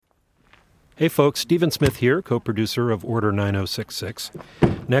Hey folks, Stephen Smith here, co-producer of Order 9066.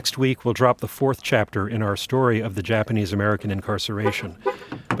 Next week, we'll drop the fourth chapter in our story of the Japanese-American incarceration.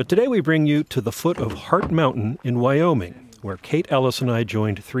 But today we bring you to the foot of Heart Mountain in Wyoming, where Kate Ellis and I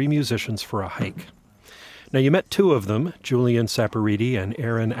joined three musicians for a hike. Now, you met two of them, Julian Saporiti and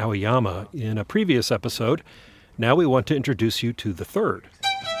Aaron Aoyama, in a previous episode. Now we want to introduce you to the third.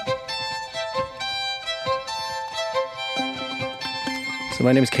 So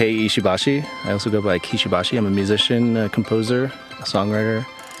my name is Kei Ishibashi. I also go by Kishibashi. I'm a musician, a composer, a songwriter.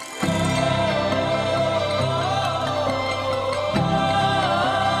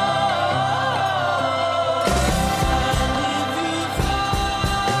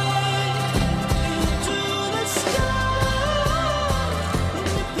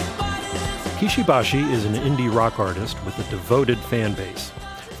 Kishibashi is an indie rock artist with a devoted fan base.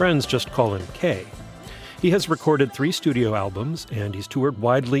 Friends just call him K. He has recorded 3 studio albums, and he's toured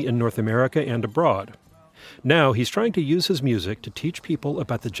widely in North America and abroad. Now he's trying to use his music to teach people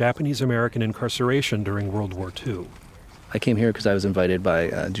about the Japanese-American incarceration during World War II. I came here because I was invited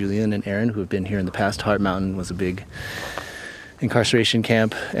by Julian and Aaron, who have been here in the past. Heart Mountain was a big incarceration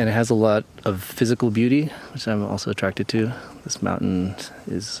camp, and it has a lot of physical beauty, which I'm also attracted to. This mountain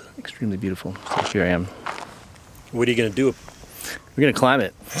is extremely beautiful, so here I am. What are you going to do? We're going to climb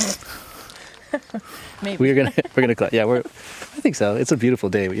it. Maybe. We're gonna climb. Yeah, I think so. It's a beautiful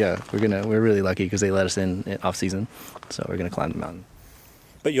day. But yeah, we're really lucky because they let us in off season, so we're gonna climb the mountain.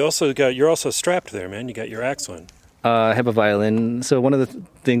 But you're also strapped there, man. You got your axe on. I have a violin. So one of the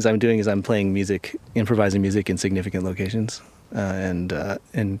things I'm doing is I'm playing music, improvising music in significant locations, and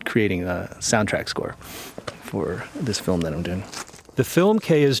creating a soundtrack score for this film that I'm doing. The film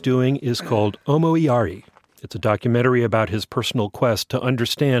Kei is doing is called Omoiyari. It's a documentary about his personal quest to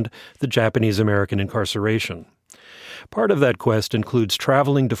understand the Japanese-American incarceration. Part of that quest includes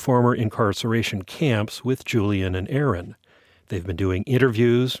traveling to former incarceration camps with Julian and Aaron. They've been doing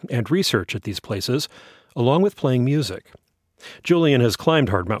interviews and research at these places, along with playing music. Julian has climbed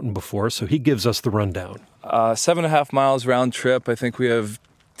Heart Mountain before, so he gives us the rundown. 7.5 miles round trip. I think we have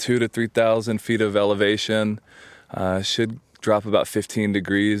 2,000 to 3,000 feet of elevation. Should drop about 15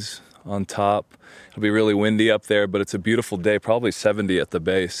 degrees on top. It'll be really windy up there, but it's a beautiful day, probably 70 at the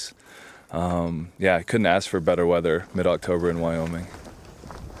base. I couldn't ask for better weather mid-October in Wyoming.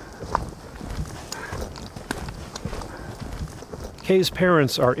 Kei's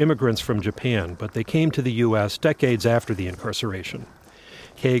parents are immigrants from Japan, but they came to the U.S. decades after the incarceration.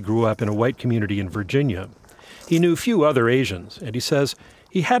 Kei grew up in a white community in Virginia. He knew few other Asians, and he says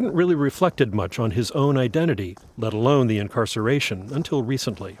he hadn't really reflected much on his own identity, let alone the incarceration, until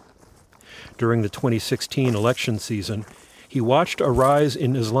recently. During the 2016 election season, he watched a rise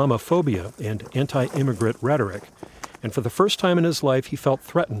in Islamophobia and anti-immigrant rhetoric, and for the first time in his life, he felt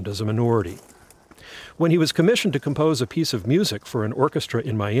threatened as a minority. When he was commissioned to compose a piece of music for an orchestra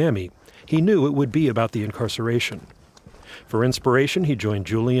in Miami, he knew it would be about the incarceration. For inspiration, he joined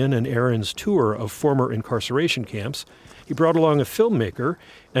Julian and Aaron's tour of former incarceration camps. He brought along a filmmaker,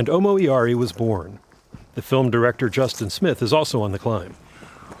 and Omoiyari was born. The film director Justin Smith is also on the climb.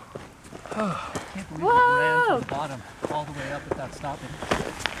 Oh, I can't believe we ran from the bottom all the way up without stopping.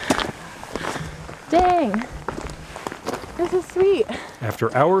 Dang. This is sweet.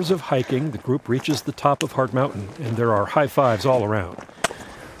 After hours of hiking, the group reaches the top of Heart Mountain, and there are high fives all around.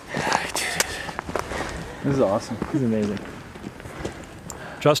 I did it. This is awesome. This is amazing.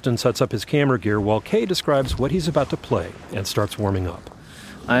 Justin sets up his camera gear while Kei describes what he's about to play and starts warming up.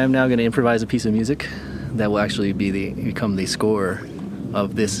 I am now going to improvise a piece of music that will actually become the score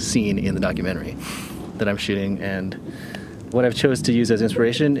of this scene in the documentary that I'm shooting. And what I've chose to use as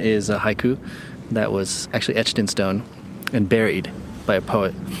inspiration is a haiku that was actually etched in stone and buried by a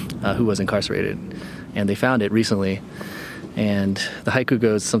poet who was incarcerated. And they found it recently. And the haiku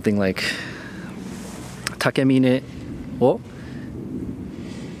goes something like, Takemine o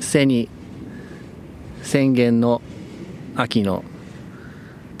se ni sengen no aki no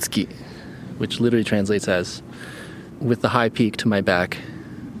tsuki, which literally translates as, with the high peak to my back,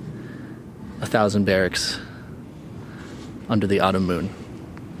 1,000 barracks under the autumn moon.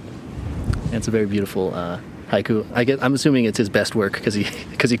 And it's a very beautiful haiku. I'm assuming it's his best work because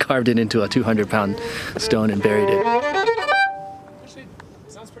he carved it into a 200-pound stone and buried it. Actually,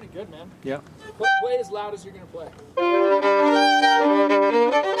 it sounds pretty good, man. Yeah. Play as loud as you're gonna play.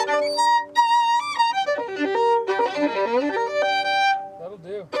 That'll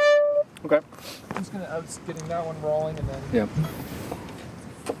do. Okay. I was getting that one rolling and then. Yeah.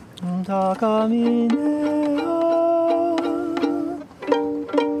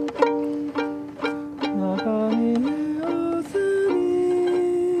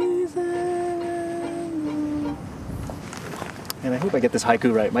 And I hope I get this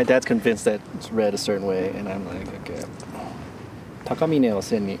haiku right. My dad's convinced that it's read a certain way, and I'm like, okay. Takamine o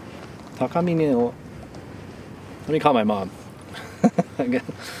sen ni. Takamine o. Let me call my mom. I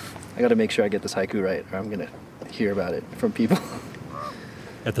got to make sure I get this haiku right, or I'm going to hear about it from people.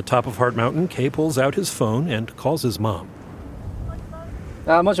 At the top of Heart Mountain, Kay pulls out his phone and calls his mom.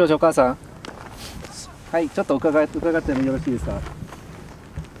 もしもしお母さん。はい、ちょっと伺ってもよろしいですか。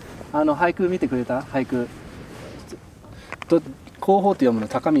俳句見てくれた？俳句。候補って読むの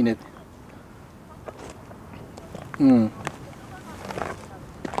高峰。うん。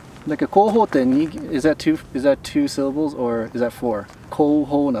だけど候補ってis that two syllables or is that four? 候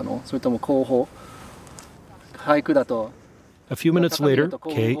補なの？それとも候補？俳句だと。A few minutes later,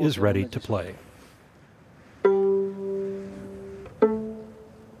 Kay is ready to play.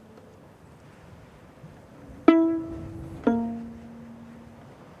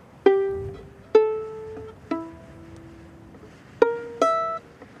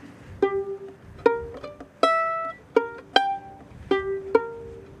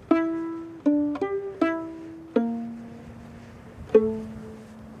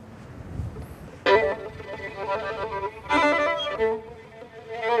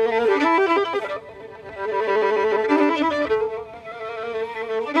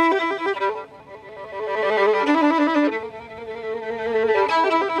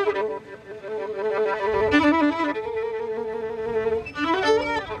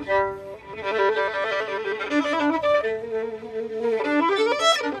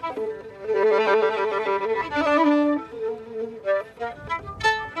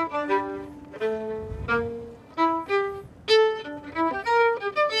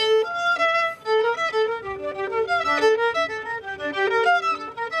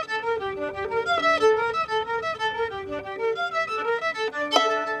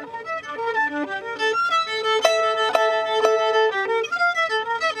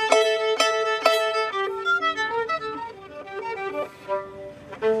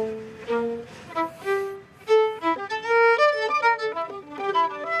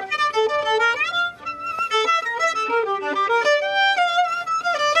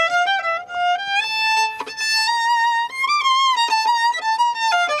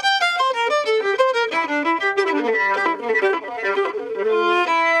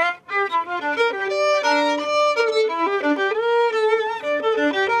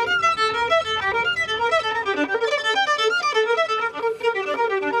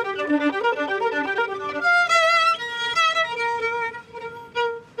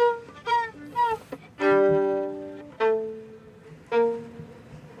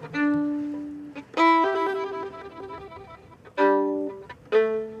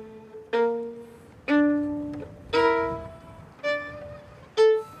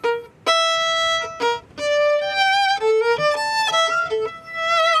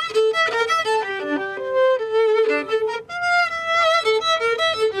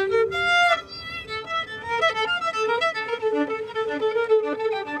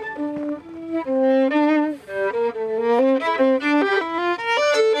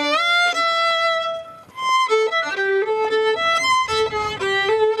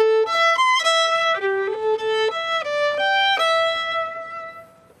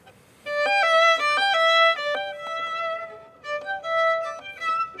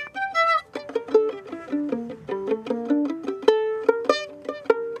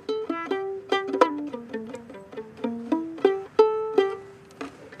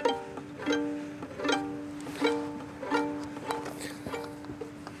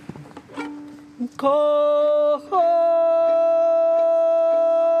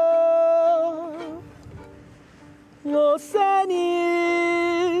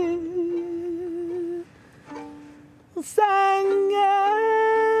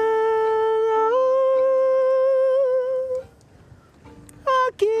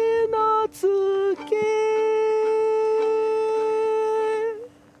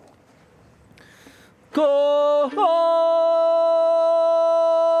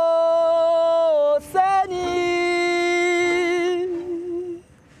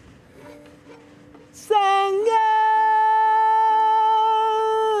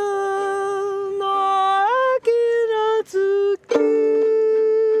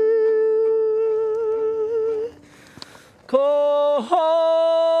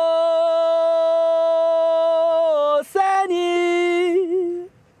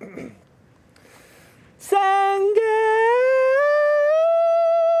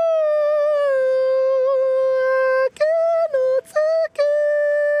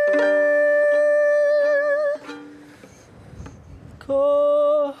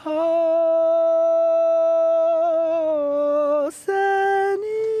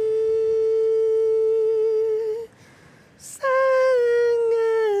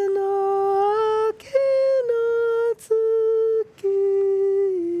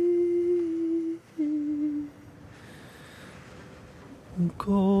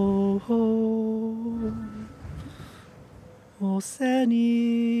 goお背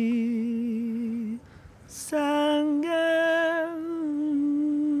に三軒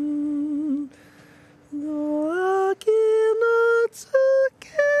の秋の月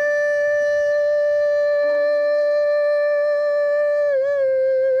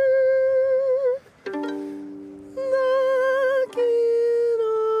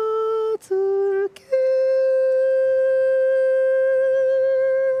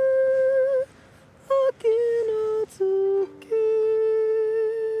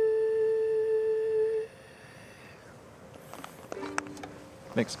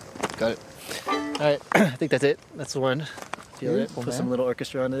Thanks. Got it. All right. I think that's it. That's the one. Feel it? Put some little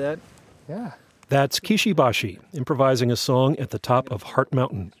orchestra onto that. Yeah. That's Kishibashi improvising a song at the top of Heart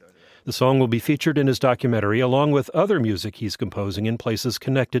Mountain. The song will be featured in his documentary along with other music he's composing in places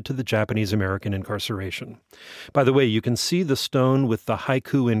connected to the Japanese-American incarceration. By the way, you can see the stone with the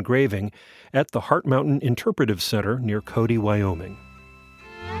haiku engraving at the Heart Mountain Interpretive Center near Cody, Wyoming.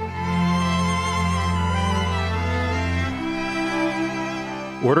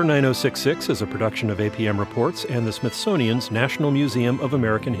 Order 9066 is a production of APM Reports and the Smithsonian's National Museum of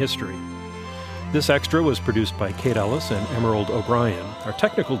American History. This extra was produced by Kate Ellis and Emerald O'Brien. Our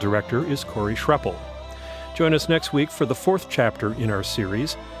technical director is Corey Schreppel. Join us next week for the fourth chapter in our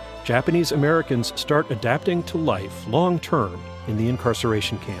series, Japanese Americans Start Adapting to Life Long-Term in the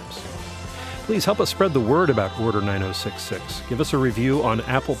Incarceration Camps. Please help us spread the word about Order 9066. Give us a review on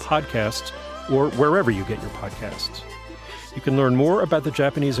Apple Podcasts or wherever you get your podcasts. You can learn more about the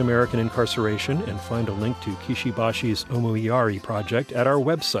Japanese-American incarceration and find a link to Kishibashi's Omoiyari project at our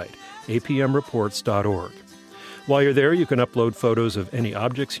website, apmreports.org. While you're there, you can upload photos of any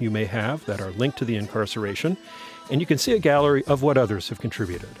objects you may have that are linked to the incarceration, and you can see a gallery of what others have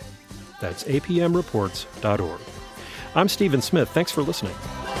contributed. That's apmreports.org. I'm Stephen Smith. Thanks for listening.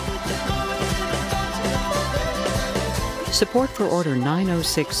 Support for Order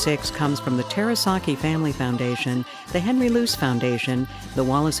 9066 comes from the Terasaki Family Foundation, the Henry Luce Foundation, the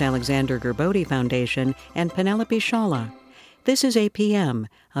Wallace Alexander Gerbode Foundation, and Penelope Shawla. This is APM,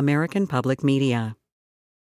 American Public Media.